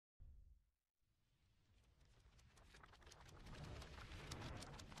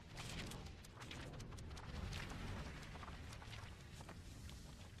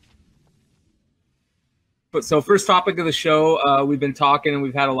But so first topic of the show, we've been talking and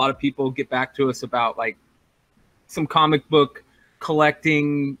we've had a lot of people get back to us about like some comic book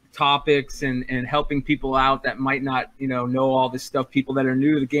collecting topics and helping people out that might not, know all this stuff. People that are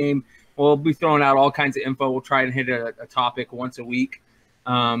new to the game, we'll be throwing out all kinds of info. We'll try and hit a topic once a week.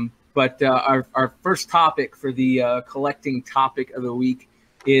 But our first topic for the collecting topic of the week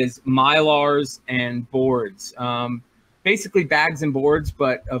is Mylars and boards. Basically bags and boards,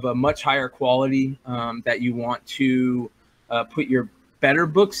 but of a much higher quality that you want to put your better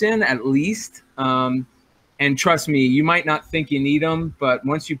books in at least. And trust me, you might not think you need them, but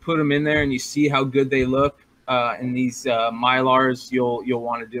once you put them in there and you see how good they look in these Mylars, you'll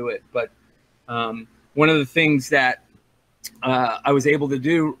want to do it. But one of the things that I was able to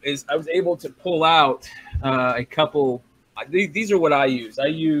do is I was able to pull out a couple. These are what I use. I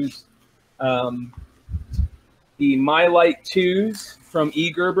use the Mylite 2s from E.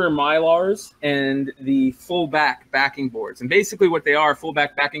 Gerber Mylars and the full back backing boards. And basically what they are, full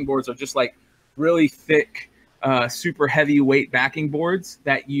back backing boards are just like really thick, super heavyweight backing boards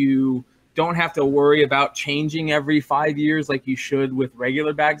that you don't have to worry about changing every 5 years like you should with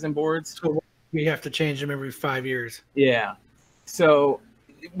regular bags and boards. So we have to change them every 5 years. Yeah. So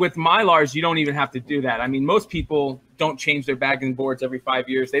with Mylars, you don't even have to do that. I mean, most people don't change their bags and boards every 5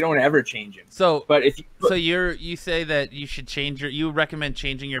 years. They don't ever change them. So, but if you say that you should you recommend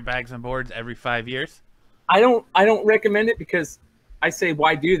changing your bags and boards every 5 years? I don't recommend it because I say,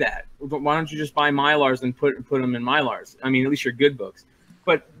 why do that? Why don't you just buy Mylars and put them in Mylars? I mean, at least your good books.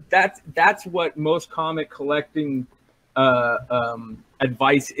 But that's what most comic collecting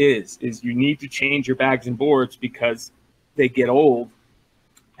advice is you need to change your bags and boards because they get old.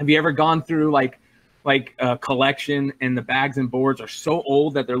 Have you ever gone through like a collection and the bags and boards are so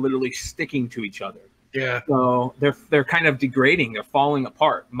old that they're literally sticking to each other? Yeah. So they're kind of degrading. They're falling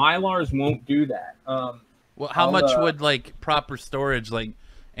apart. Mylars won't do that. Well, how much would like proper storage, like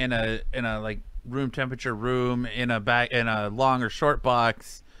in a like room temperature room, in a long or short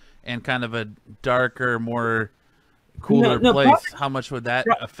box, and kind of a darker, more cooler place? How much would that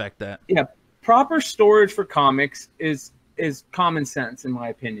affect that? Yeah, proper storage for comics is common sense in my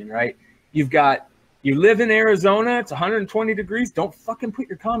opinion, right? You live in Arizona, it's 120 degrees. Don't fucking put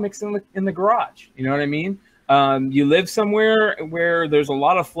your comics in the garage. You know what I mean? You live somewhere where there's a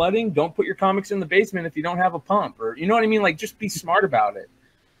lot of flooding. Don't put your comics in the basement if you don't have a pump, or you know what I mean? Like, just be smart about it.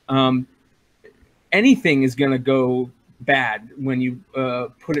 Anything is gonna go bad when you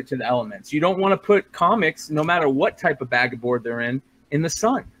put it to the elements. You don't want to put comics, no matter what type of bag of board they're in the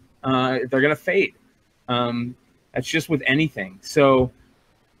sun. They're gonna fade. That's just with anything. So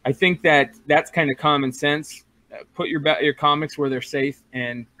I think that's kind of common sense. Put your comics where they're safe.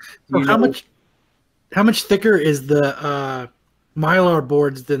 And so how much thicker is the Mylar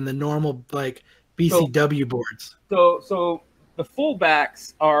boards than the normal like BCW boards? So the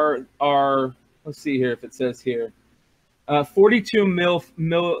fullbacks are let's see here if it says here, 42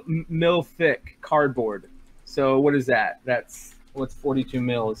 mil thick cardboard. So what is that? What's 42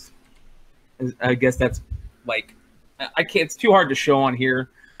 mils? I guess that's like, I can't. It's too hard to show on here.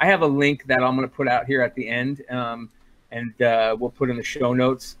 I have a link that I'm going to put out here at the end, and we'll put in the show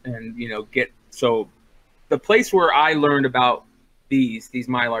notes. And so the place where I learned about these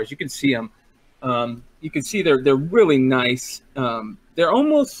Mylars, you can see them. You can see they're really nice. They're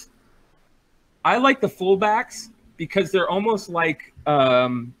almost. I like the fullbacks because they're almost like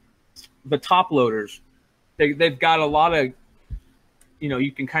the top loaders. They've got a lot of,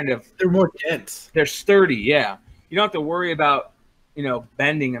 you can kind of. They're more dense. They're sturdy, yeah. You don't have to worry about,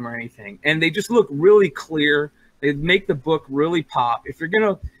 bending them or anything. And they just look really clear. They make the book really pop. If you're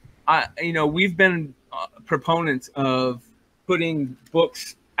going to, we've been proponents of putting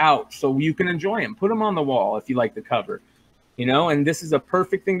books out so you can enjoy them. Put them on the wall if you like the cover, and this is a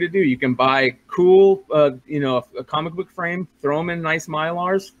perfect thing to do. You can buy cool, a comic book frame, throw them in nice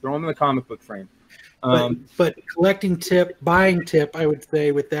Mylars, throw them in the comic book frame. But buying tip, I would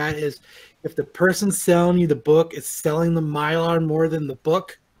say with that is, if the person selling you the book is selling the Mylar more than the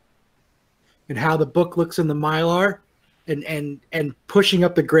book, and how the book looks in the Mylar, and pushing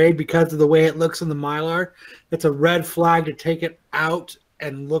up the grade because of the way it looks in the Mylar, it's a red flag to take it out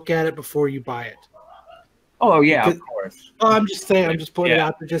and look at it before you buy it. Oh yeah, of course. Oh, I'm just saying. I'm just putting it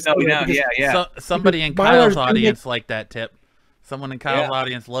out there. So, somebody in Kyle's audience liked that tip. Someone in Kyle's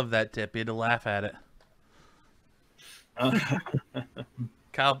audience loved that tip. He had to laugh at it.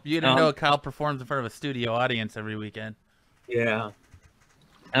 Kyle, you didn't know Kyle performs in front of a studio audience every weekend. Yeah.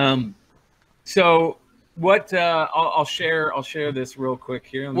 So what? I'll share this real quick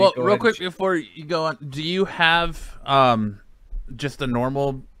here. Well, real quick before you go on, do you have just a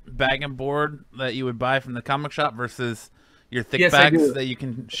normal bag and board that you would buy from the comic shop versus your thick Yes, I bags do. that you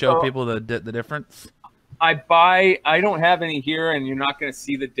can show So- people the difference? I don't have any here, and you're not going to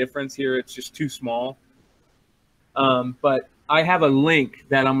see the difference here. It's just too small. But I have a link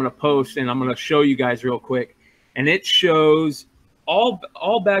that I'm going to post, and I'm going to show you guys real quick. And it shows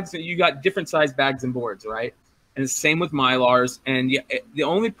all bags that you got different size bags and boards, right? And it's the same with Mylars. And the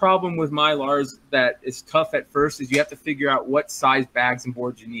only problem with Mylars that is tough at first is you have to figure out what size bags and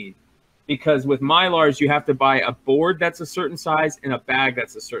boards you need. Because with Mylars, you have to buy a board that's a certain size and a bag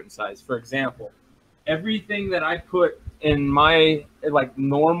that's a certain size. For example, everything that I put in my like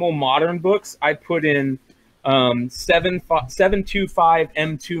normal modern books, I put in 725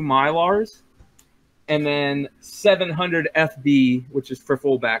 M2 Mylars, and then 700 FB, which is for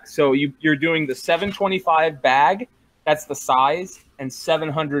fullback. So you're doing the 725 bag, that's the size, and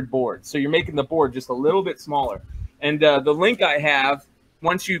 700 board. So you're making the board just a little bit smaller. And the link I have,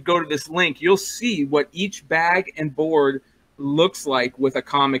 once you go to this link, you'll see what each bag and board looks like with a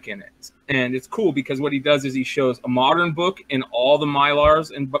comic in it. And it's cool because what he does is he shows a modern book in all the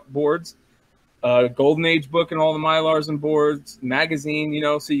Mylars and boards, a Golden Age book in all the Mylars and boards, magazine, you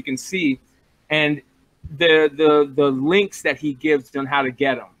know, so you can see. And the links that he gives on how to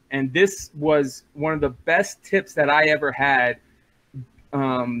get them. And this was one of the best tips that I ever had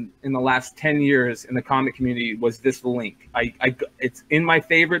in the last 10 years in the comic community was this link. It's in my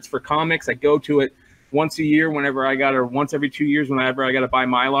favorites for comics. I go to it once a year whenever I got, or once every 2 years whenever I got to buy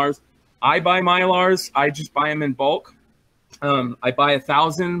Mylars. I buy Mylars. I just buy them in bulk. I buy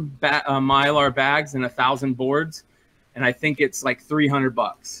 1,000 Mylar bags and 1,000 boards, and I think it's like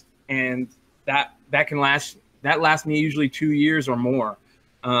 $300. And that can last me usually 2 years or more.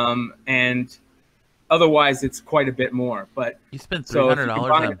 And otherwise it's quite a bit more. But you spend $300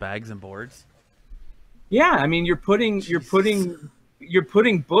 on bags and boards? Yeah, I mean you're putting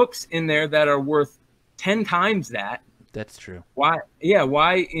books in there that are worth 10 times that. That's true. Why? Yeah,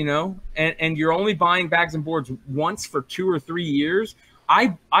 why, you know, and you're only buying bags and boards once for 2 or 3 years.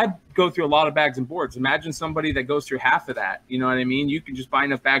 I go through a lot of bags and boards. Imagine somebody that goes through half of that. You know what I mean? You can just buy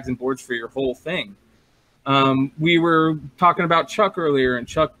enough bags and boards for your whole thing. We were talking about Chuck earlier, and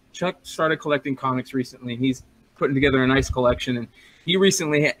Chuck started collecting comics recently. He's putting together a nice collection, and he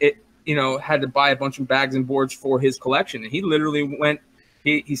recently had to buy a bunch of bags and boards for his collection. And he literally went.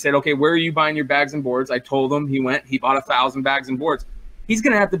 He said, "Okay, where are you buying your bags and boards?" I told him. He bought 1,000 bags and boards. He's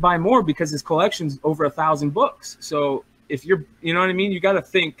going to have to buy more because his collection's over 1,000 books. So if you know what I mean, you got to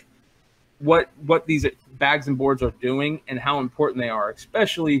think what these bags and boards are doing and how important they are,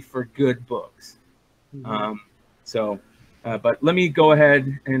 especially for good books. Mm-hmm. But let me go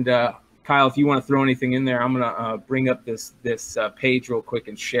ahead and Kyle, if you want to throw anything in there, I'm gonna bring up this page real quick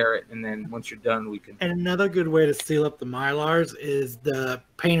and share it, and then once you're done, we can. And another good way to seal up the Mylars is the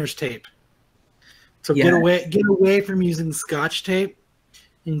painter's tape. So Yeah. get away from using Scotch tape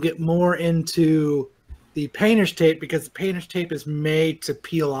and get more into the painter's tape, because the painter's tape is made to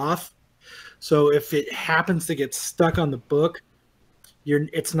peel off. So if it happens to get stuck on the book,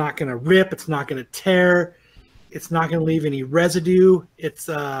 it's not going to rip, it's not going to tear, it's not going to leave any residue. It's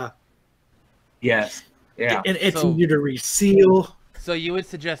Yes. Yeah. and it's easier to reseal. So you would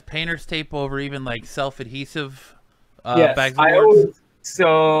suggest painter's tape over even like self-adhesive Yes, bags and boards?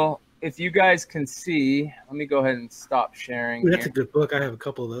 So if you guys can see, let me go ahead and stop sharing. Ooh, that's here. a good book. I have a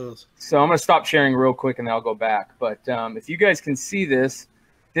couple of those. So I'm going to stop sharing real quick and then I'll go back. But if you guys can see this,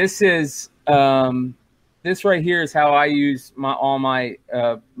 this is this right here is how I use all my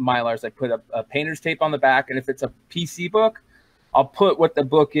Mylars. I put a painter's tape on the back, and if it's a PC book, I'll put what the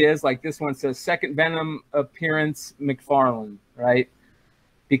book is. Like this one says Second Venom Appearance McFarlane, right?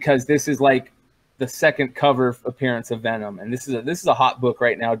 Because this is like the second cover appearance of Venom, and this is a hot book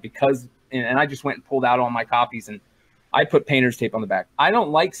right now because and I just went and pulled out all my copies and I put painter's tape on the back. I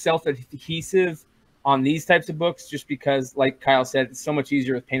don't like self-adhesive on these types of books just because, like Kyle said, it's so much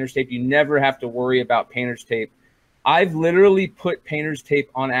easier with painter's tape. You never have to worry about painter's tape. I've literally put painter's tape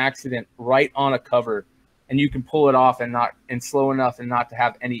on accident right on a cover, and you can pull it off and slow enough and not to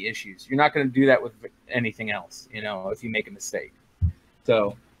have any issues. You're not going to do that with anything else, you know, if you make a mistake.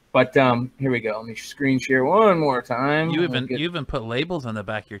 So, but here we go. Let me screen share one more time. You even put labels on the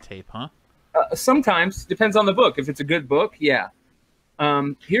back of your tape, huh? Sometimes, depends on the book. If it's a good book, yeah.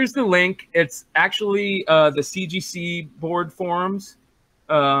 Here's the link. It's actually the CGC board forums.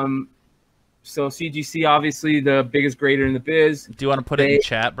 So CGC, obviously the biggest grader in the biz. Do you want to put it in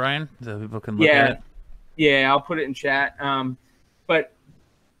chat, Brian, so people can look at it? Yeah, I'll put it in chat. But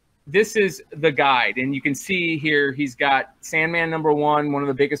this is the guide, and you can see here he's got Sandman #1, one of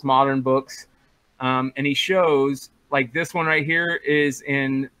the biggest modern books, and he shows like this one right here is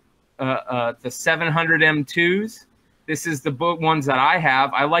in the 700 M2s. This is the book ones that I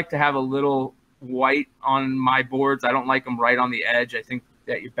have. I like to have a little white on my boards. I don't like them right on the edge. I think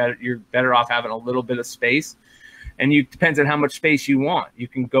that you're better off having a little bit of space. And depends on how much space you want. You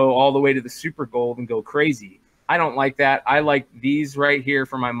can go all the way to the super gold and go crazy. I don't like that. I like these right here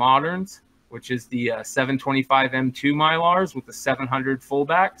for my moderns, which is the 725 M2 Mylars with the 700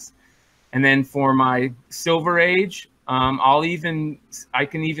 fullbacks. And then for my Silver Age, I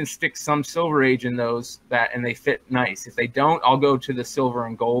can even stick some Silver Age in those and they fit nice. If they don't, I'll go to the silver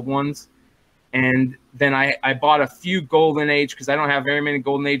and gold ones. And then I bought a few Golden Age because I don't have very many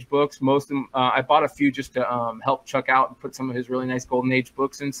Golden Age books. Most of them, I bought a few just to help Chuck out and put some of his really nice Golden Age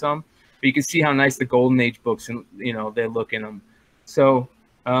books in some. But you can see how nice the Golden Age books, and they look in them. So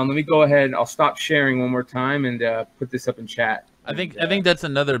let me go ahead. I'll stop sharing one more time and put this up in chat. I think that's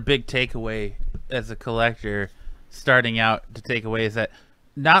another big takeaway as a collector starting out to take away is that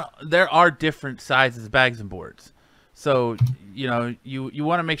there are different sizes bags and boards. So, you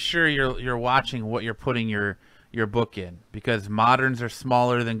want to make sure you're watching what you're putting your book in, because moderns are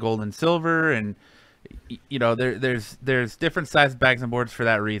smaller than gold and silver, and there's different size bags and boards for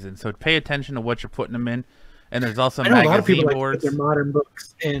that reason. So pay attention to what you're putting them in. And there's also magazine a lot of people boards. Like their modern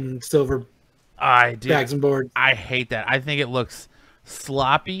books in silver bags and boards. I hate that. I think it looks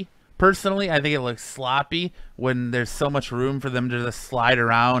sloppy. Personally, I think it looks sloppy when there's so much room for them to just slide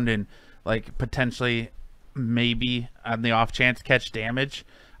around and like potentially maybe on the off chance catch damage.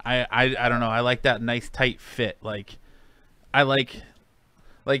 I don't know. I like that nice tight fit. Like I like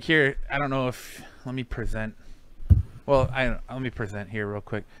here. I don't know if let me present. Well, let me present here real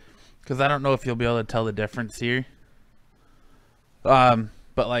quick because I don't know if you'll be able to tell the difference here. But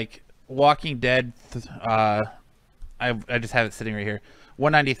like Walking Dead, I just have it sitting right here.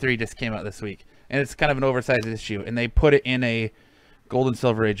 193 just came out this week, and it's kind of an oversized issue, and they put it in a Gold and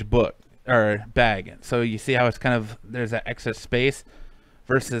Silver Age book or bag. So you see how it's kind of there's that extra space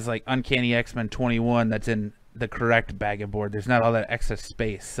versus like Uncanny X-Men 21 that's in the correct bag and board. There's not all that extra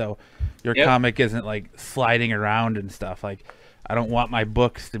space, so your comic isn't like sliding around and stuff. Like I don't want my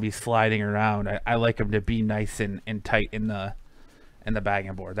books to be sliding around. I like them to be nice and tight in the bag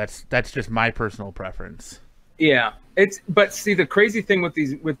and board. That's just my personal preference. Yeah, but see the crazy thing with the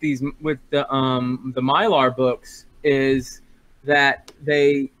Mylar books is that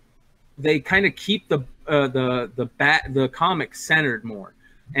they kind of keep the comic centered more,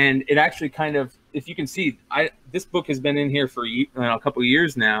 and it actually kind of, if you can see, this book has been in here for a couple of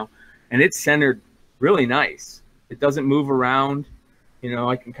years now, and it's centered really nice. It doesn't move around.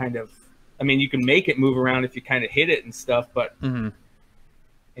 I can you can make it move around if you kind of hit it and stuff, but. Mm-hmm.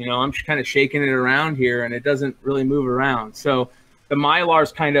 I'm just kind of shaking it around here, and it doesn't really move around. So the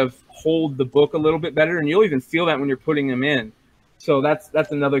Mylars kind of hold the book a little bit better, and you'll even feel that when you're putting them in. So that's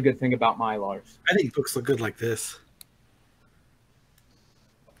another good thing about Mylars. I think books look good like this.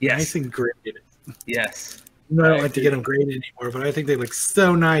 Yes. Nice and graded. Yes. I don't like to get them graded anymore, but I think they look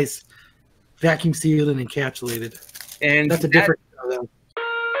so nice, vacuum sealed and encapsulated. And that's a different of them.